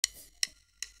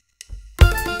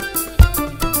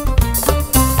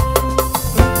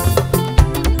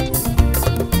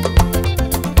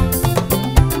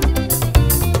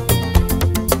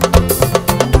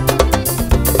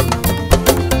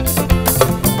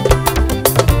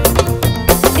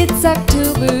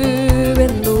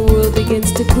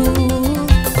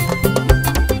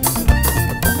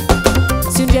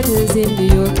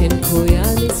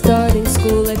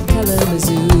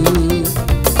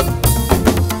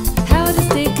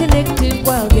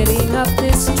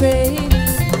train.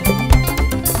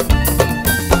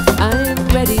 I am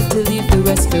ready to leave the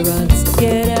restaurants,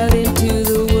 get out into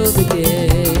the world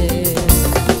again.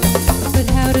 But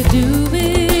how to do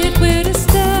it, where to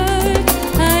start?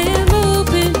 I am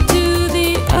open to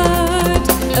the art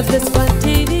of the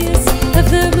spontaneous, of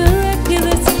the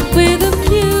miraculous, where the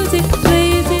music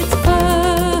plays its part.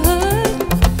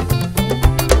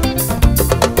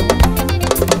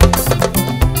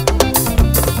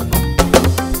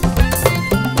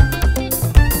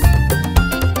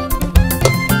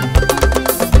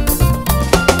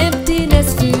 Empty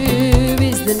nester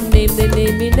is the name they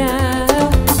name me now.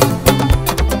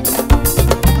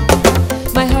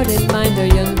 My heart and mind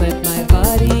are young, but my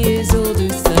body is older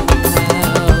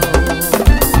somehow.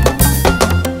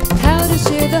 How to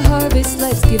share the harvest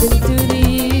life's given through the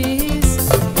years?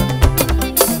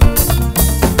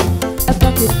 A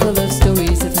bucket full of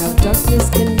stories of how darkness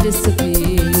can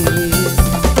disappear.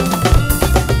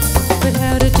 But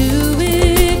how to do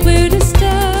it, where to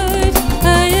start?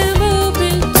 I am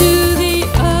open to the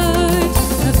art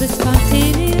of the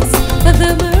spontaneous, of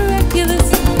the miraculous,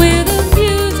 where the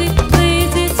music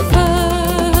plays its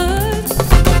part.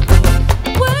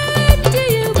 What do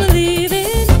you believe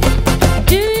in?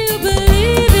 Do you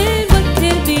believe in what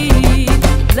can be?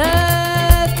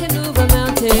 Love can move a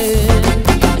mountain.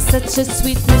 It's such a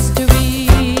sweet mystery.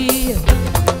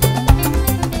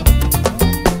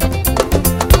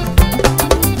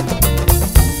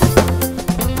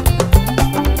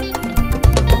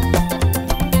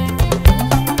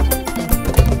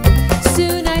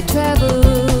 Soon I travel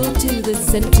to the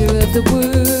center of the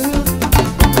world.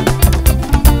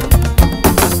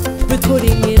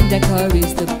 Recording in Dakar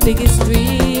is the biggest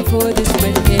dream for this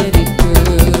red-headed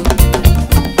girl.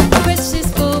 Precious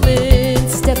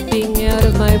moments stepping out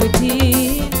of my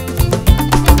routine.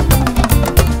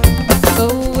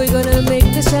 Oh, we're gonna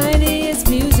make the shiniest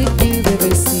music you've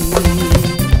ever seen.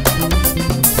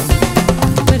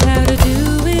 But how to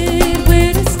do it,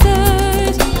 where to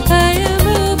start? I am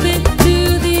open to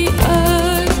the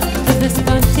art of the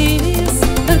spontaneous,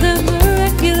 of the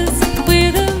miraculous,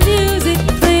 where the music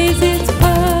plays its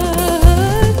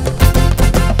part.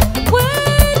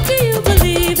 What do you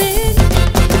believe in?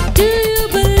 Do you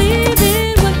believe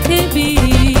in what can be?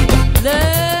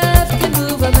 Love can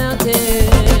move a mountain.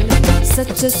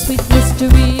 Such a sweet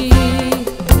mystery,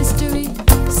 mystery.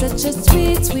 Such a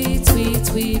sweet, sweet, sweet,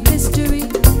 sweet mystery,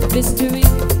 mystery.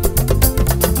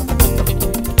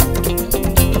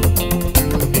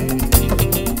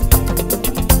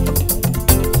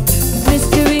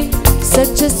 Mystery,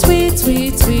 such a sweet,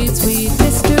 sweet, sweet, sweet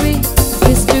mystery,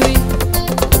 mystery.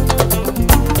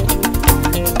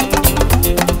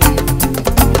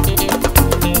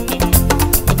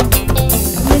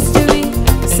 Mystery,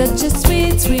 such a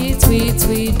sweet, sweet, sweet,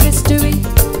 sweet mystery,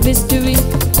 mystery.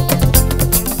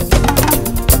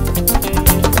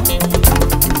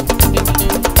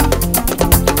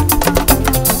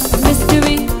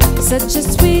 Mystery, such a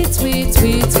sweet, sweet,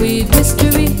 sweet